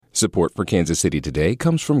Support for Kansas City Today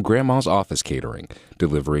comes from Grandma's Office Catering,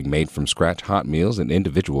 delivering made-from-scratch hot meals and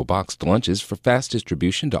individual boxed lunches for fast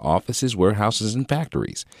distribution to offices, warehouses, and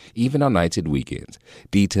factories, even on nights and weekends.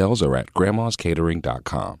 Details are at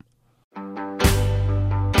grandmascatering.com.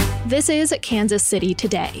 This is Kansas City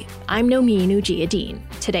Today. I'm Nomin Ujiyediin.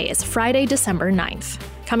 Today is Friday, December 9th.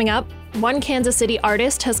 Coming up, one Kansas City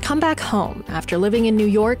artist has come back home after living in New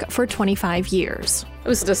York for 25 years. It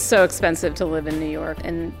was just so expensive to live in New York,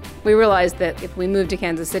 and we realized that if we moved to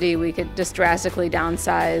Kansas City, we could just drastically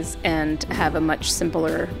downsize and have a much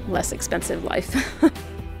simpler, less expensive life.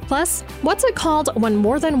 Plus, what's it called when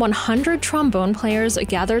more than 100 trombone players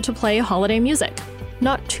gather to play holiday music?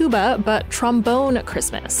 Not tuba, but trombone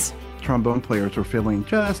Christmas. Trombone players were feeling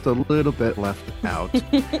just a little bit left out.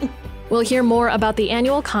 We'll hear more about the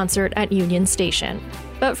annual concert at Union Station.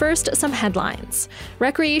 But first, some headlines.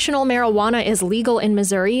 Recreational marijuana is legal in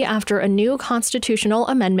Missouri after a new constitutional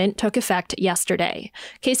amendment took effect yesterday.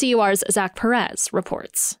 KCUR's Zach Perez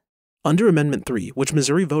reports. Under Amendment 3, which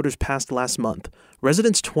Missouri voters passed last month,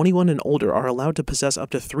 residents 21 and older are allowed to possess up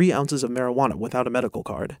to 3 ounces of marijuana without a medical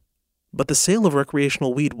card. But the sale of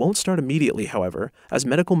recreational weed won't start immediately, however, as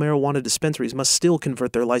medical marijuana dispensaries must still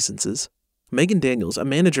convert their licenses. Megan Daniels, a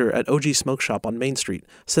manager at OG Smoke Shop on Main Street,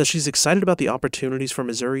 says she's excited about the opportunities for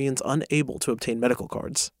Missourians unable to obtain medical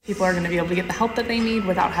cards. People are going to be able to get the help that they need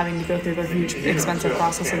without having to go through the huge, expensive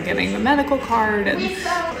process of getting the medical card. And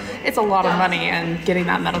it's a lot of money, and getting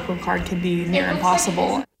that medical card can be near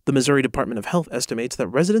impossible. The Missouri Department of Health estimates that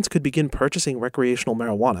residents could begin purchasing recreational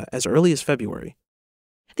marijuana as early as February.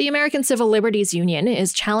 The American Civil Liberties Union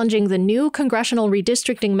is challenging the new congressional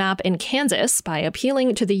redistricting map in Kansas by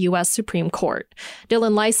appealing to the U.S. Supreme Court.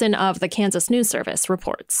 Dylan Lyson of the Kansas News Service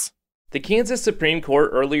reports. The Kansas Supreme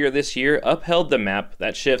Court earlier this year upheld the map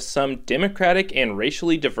that shifts some Democratic and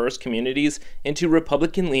racially diverse communities into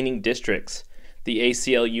Republican-leaning districts. The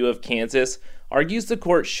ACLU of Kansas argues the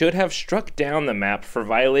court should have struck down the map for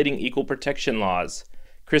violating equal protection laws.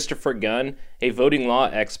 Christopher Gunn, a voting law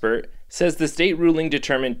expert, says the state ruling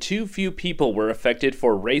determined too few people were affected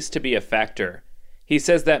for race to be a factor. He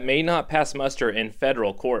says that may not pass muster in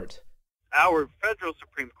federal court. Our federal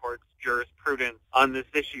Supreme Court's jurisprudence on this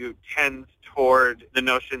issue tends toward the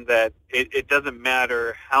notion that it doesn't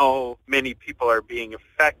matter how many people are being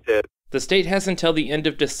affected. The state has until the end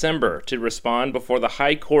of December to respond before the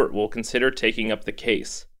High Court will consider taking up the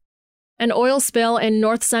case. An oil spill in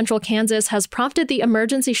north-central Kansas has prompted the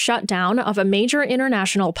emergency shutdown of a major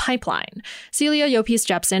international pipeline. Celia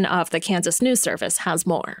Yopis-Jepsen of the Kansas News Service has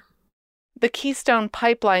more. The Keystone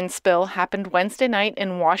Pipeline spill happened Wednesday night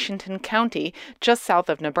in Washington County, just south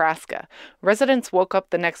of Nebraska. Residents woke up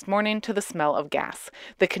the next morning to the smell of gas.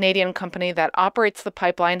 The Canadian company that operates the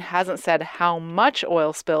pipeline hasn't said how much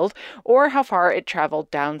oil spilled or how far it traveled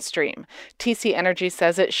downstream. TC Energy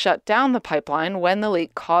says it shut down the pipeline when the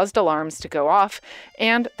leak caused alarms to go off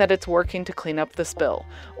and that it's working to clean up the spill.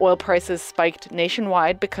 Oil prices spiked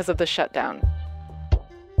nationwide because of the shutdown.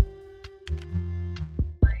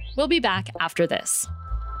 We'll be back after this.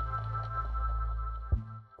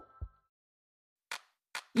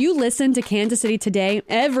 You listen to Kansas City Today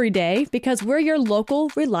every day because we're your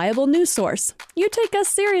local, reliable news source. You take us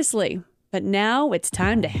seriously. But now it's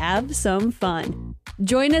time to have some fun.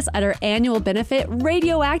 Join us at our annual benefit,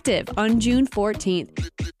 Radioactive, on June 14th.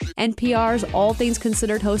 NPR's All Things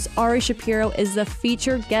Considered host Ari Shapiro is the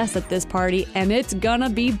featured guest at this party, and it's gonna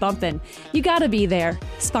be bumpin'. You gotta be there.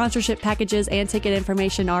 Sponsorship packages and ticket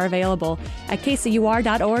information are available at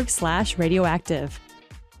kcur.org/radioactive.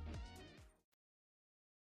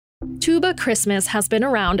 Tuba Christmas has been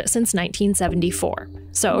around since 1974,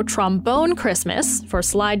 so Trombone Christmas, for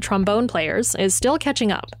slide trombone players, is still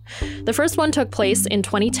catching up. The first one took place in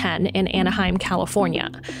 2010 in Anaheim,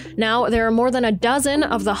 California. Now, there are more than a dozen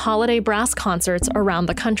of the holiday brass concerts around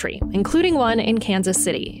the country, including one in Kansas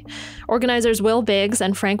City. Organizers Will Biggs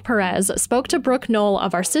and Frank Perez spoke to Brooke Knoll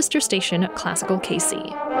of our sister station, Classical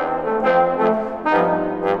KC.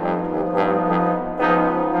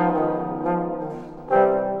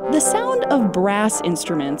 The sound of brass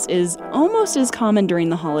instruments is almost as common during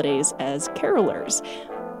the holidays as carolers.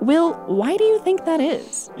 Will, why do you think that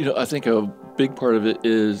is? I think a big part of it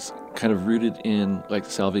is kind of rooted in like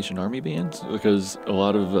the Salvation Army bands, because a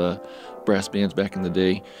lot of brass bands back in the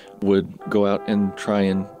day would go out and try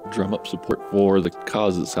and drum up support for the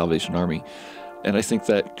cause of the Salvation Army. And I think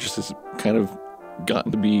that just has kind of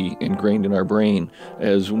gotten to be ingrained in our brain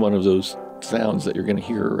as one of those sounds that you're going to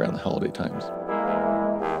hear around the holiday times.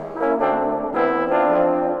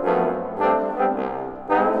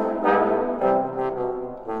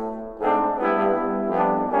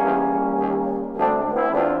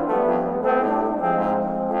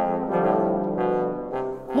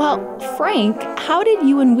 Well, Frank, how did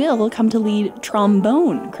you and Will come to lead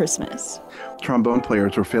Trombone Christmas? Trombone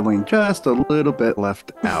players were feeling just a little bit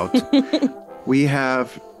left out. We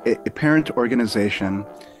have a parent organization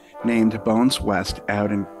named Bones West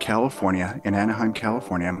out in California, in Anaheim,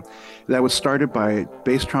 California, that was started by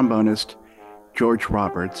bass trombonist George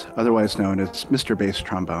Roberts, otherwise known as Mr. Bass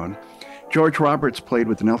Trombone. George Roberts played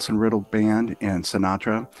with the Nelson Riddle Band and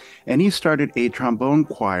Sinatra, and he started a trombone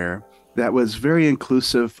choir that was very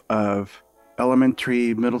inclusive of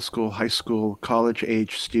elementary, middle school, high school,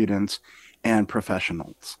 college-age students and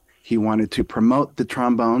professionals. He wanted to promote the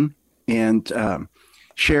trombone and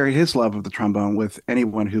share his love of the trombone with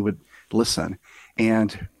anyone who would listen,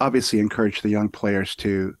 and obviously encourage the young players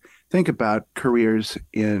to think about careers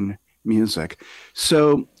in music.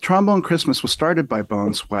 So Trombone Christmas was started by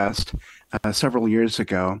Bones West several years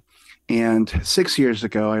ago. And 6 years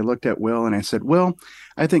ago, I looked at Will and I said, Will,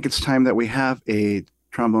 I think it's time that we have a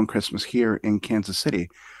Trombone Christmas here in Kansas City.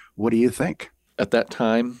 What do you think? At that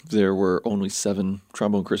time, there were only 7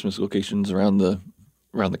 Trombone Christmas locations around the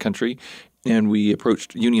country. And we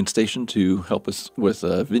approached Union Station to help us with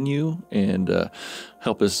a venue and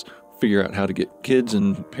help us figure out how to get kids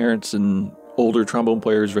and parents and older trombone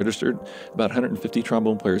players registered. About 150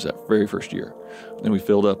 trombone players that very first year. And we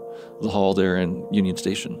filled up the hall there in Union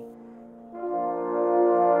Station.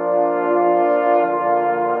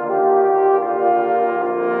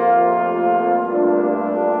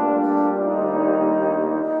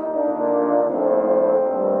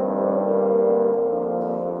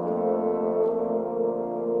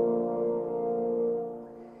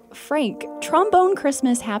 Frank, Trombone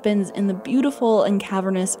Christmas happens in the beautiful and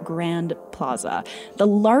cavernous Grand Plaza, the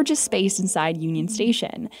largest space inside Union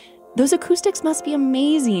Station. Those acoustics must be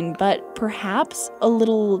amazing, but perhaps a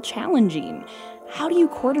little challenging. How do you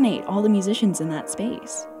coordinate all the musicians in that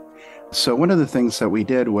space? So one of the things that we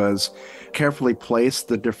did was carefully place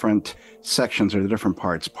the different sections or the different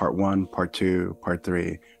parts, part 1, part 2, part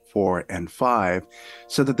 3, 4, and 5,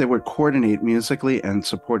 so that they would coordinate musically and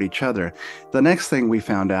support each other. The next thing we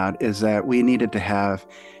found out is that we needed to have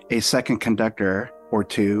a second conductor or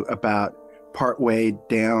two about partway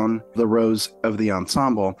down the rows of the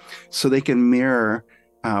ensemble so they can mirror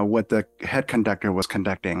what the head conductor was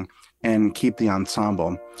conducting and keep the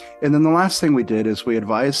ensemble. And then the last thing we did is we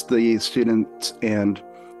advised the students and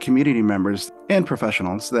community members and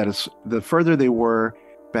professionals that is the further they were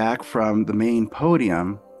back from the main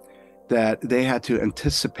podium, that they had to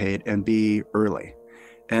anticipate and be early.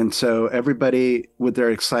 And so everybody, with their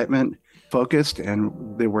excitement, focused,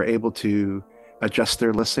 and they were able to adjust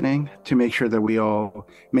their listening to make sure that we all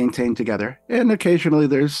maintain together. And occasionally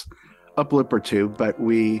there's a blip or two, but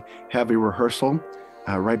we have a rehearsal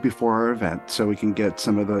right before our event so we can get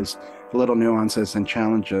some of those little nuances and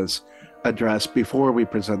challenges addressed before we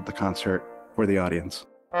present the concert for the audience.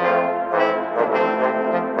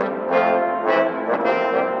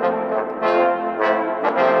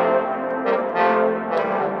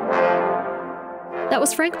 That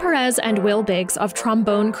was Frank Perez and Will Biggs of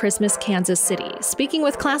Trombone Christmas Kansas City, speaking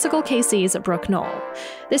with Classical KC's Brooke Knoll.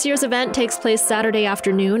 This year's event takes place Saturday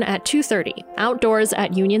afternoon at 2:30, outdoors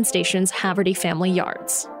at Union Station's Haverty Family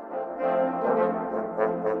Yards.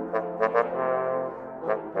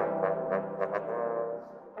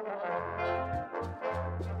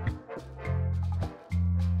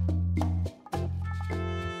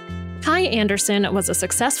 Kai Anderson was a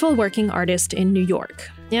successful working artist in New York,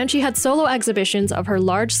 and she had solo exhibitions of her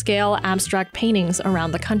large-scale abstract paintings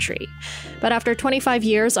around the country. But after 25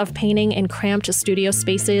 years of painting in cramped studio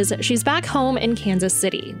spaces, she's back home in Kansas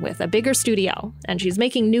City with a bigger studio, and she's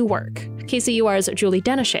making new work. KCUR's Julie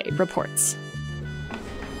Denachet reports.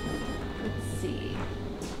 Let's see.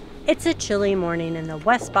 It's a chilly morning in the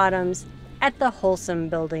West Bottoms at the Wholesome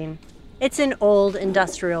Building. It's an old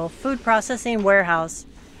industrial food processing warehouse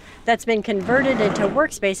that's been converted into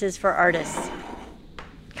workspaces for artists.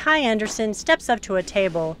 Kai Anderson steps up to a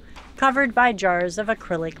table covered by jars of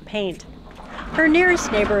acrylic paint. Her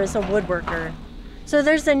nearest neighbor is a woodworker, so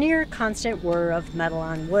there's a near constant whir of metal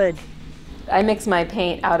on wood. I mix my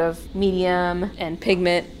paint out of medium and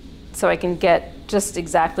pigment so I can get just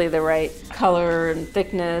exactly the right color and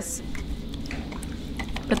thickness.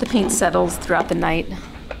 But the paint settles throughout the night.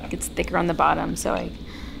 It gets thicker on the bottom, so I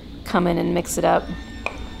come in and mix it up.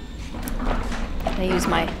 I use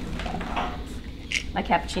my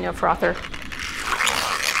cappuccino frother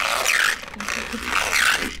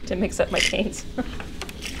to mix up my paints.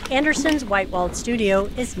 Anderson's white-walled studio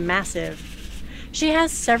is massive. She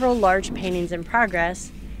has several large paintings in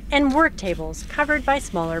progress and work tables covered by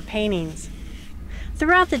smaller paintings.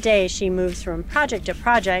 Throughout the day, she moves from project to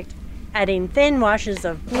project adding thin washes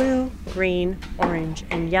of blue, green, orange,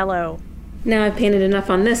 and yellow. Now I've painted enough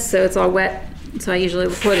on this so it's all wet, so I usually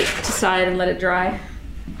put it to side and let it dry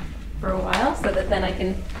for a while so that then I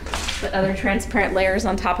can put other transparent layers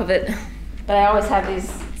on top of it. But I always have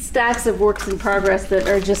these stacks of works in progress that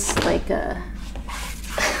are just like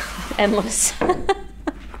endless.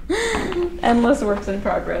 Endless works in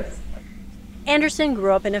progress. Anderson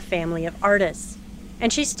grew up in a family of artists,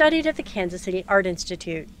 and she studied at the Kansas City Art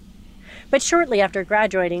Institute. But shortly after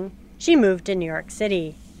graduating, she moved to New York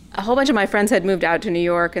City. A whole bunch of my friends had moved out to New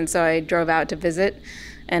York, and so I drove out to visit,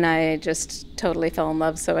 and I just totally fell in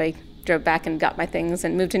love, so I drove back and got my things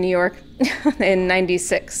and moved to New York in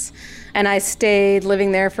 '96. And I stayed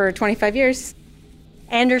living there for 25 years.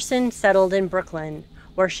 Anderson settled in Brooklyn,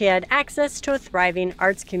 where she had access to a thriving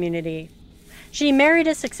arts community. She married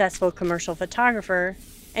a successful commercial photographer,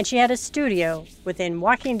 and she had a studio within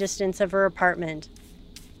walking distance of her apartment.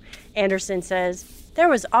 Anderson says there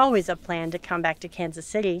was always a plan to come back to Kansas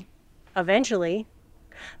City, eventually,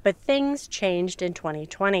 but things changed in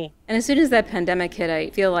 2020. And as soon as that pandemic hit,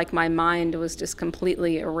 I feel like my mind was just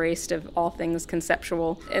completely erased of all things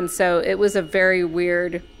conceptual. And so it was a very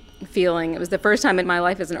weird feeling. It was the first time in my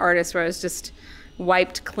life as an artist where I was just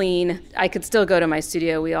wiped clean. I could still go to my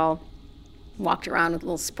studio. We all walked around with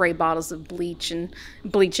little spray bottles of bleach and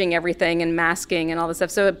bleaching everything and masking and all this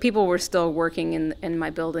stuff. So people were still working in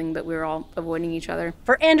my building, but we were all avoiding each other.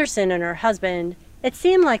 For Anderson and her husband, it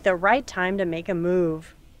seemed like the right time to make a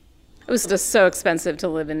move. It was just so expensive to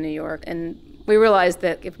live in New York, and we realized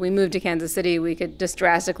that if we moved to Kansas City, we could just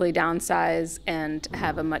drastically downsize and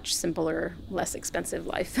have a much simpler, less expensive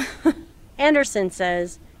life. Anderson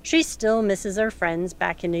says she still misses her friends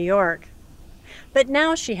back in New York, but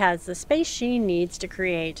now she has the space she needs to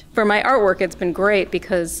create. For my artwork, it's been great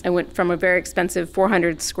because I went from a very expensive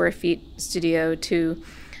 400 square feet studio to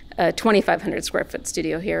a 2,500 square foot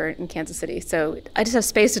studio here in Kansas City. So I just have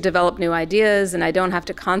space to develop new ideas, and I don't have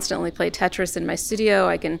to constantly play Tetris in my studio.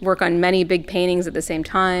 I can work on many big paintings at the same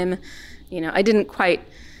time. You know, I didn't quite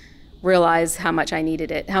realize how much I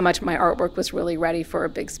needed it, how much my artwork was really ready for a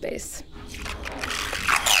big space.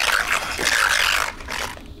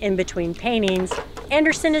 In between paintings,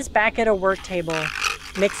 Anderson is back at a work table,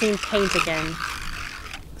 mixing paint again.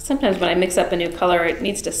 Sometimes when I mix up a new color, it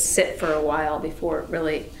needs to sit for a while before it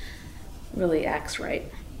really acts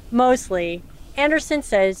right. Mostly, Anderson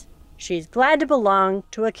says she's glad to belong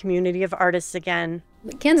to a community of artists again.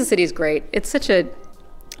 Kansas City is great. It's such a,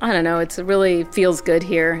 I don't know, it really feels good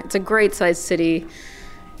here. It's a great sized city.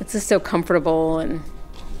 It's just so comfortable, and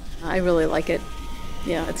I really like it.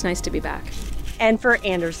 Yeah, it's nice to be back. And for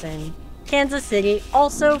Anderson, Kansas City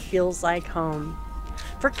also feels like home.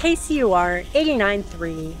 For KCUR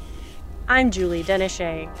 89.3, I'm Julie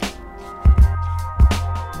Denishay.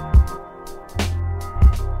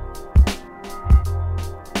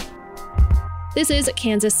 This is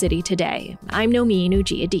Kansas City Today. I'm Nomin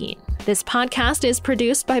Ujiyediin. This podcast is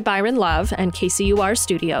produced by Byron Love and KCUR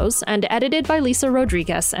Studios and edited by Lisa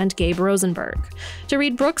Rodriguez and Gabe Rosenberg. To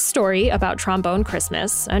read Brooke's story about Trombone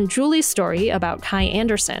Christmas and Julie's story about Kai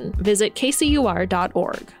Anderson, visit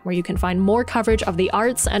kcur.org, where you can find more coverage of the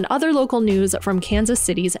arts and other local news from Kansas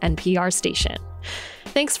City's NPR station.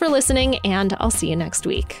 Thanks for listening, and I'll see you next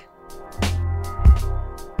week.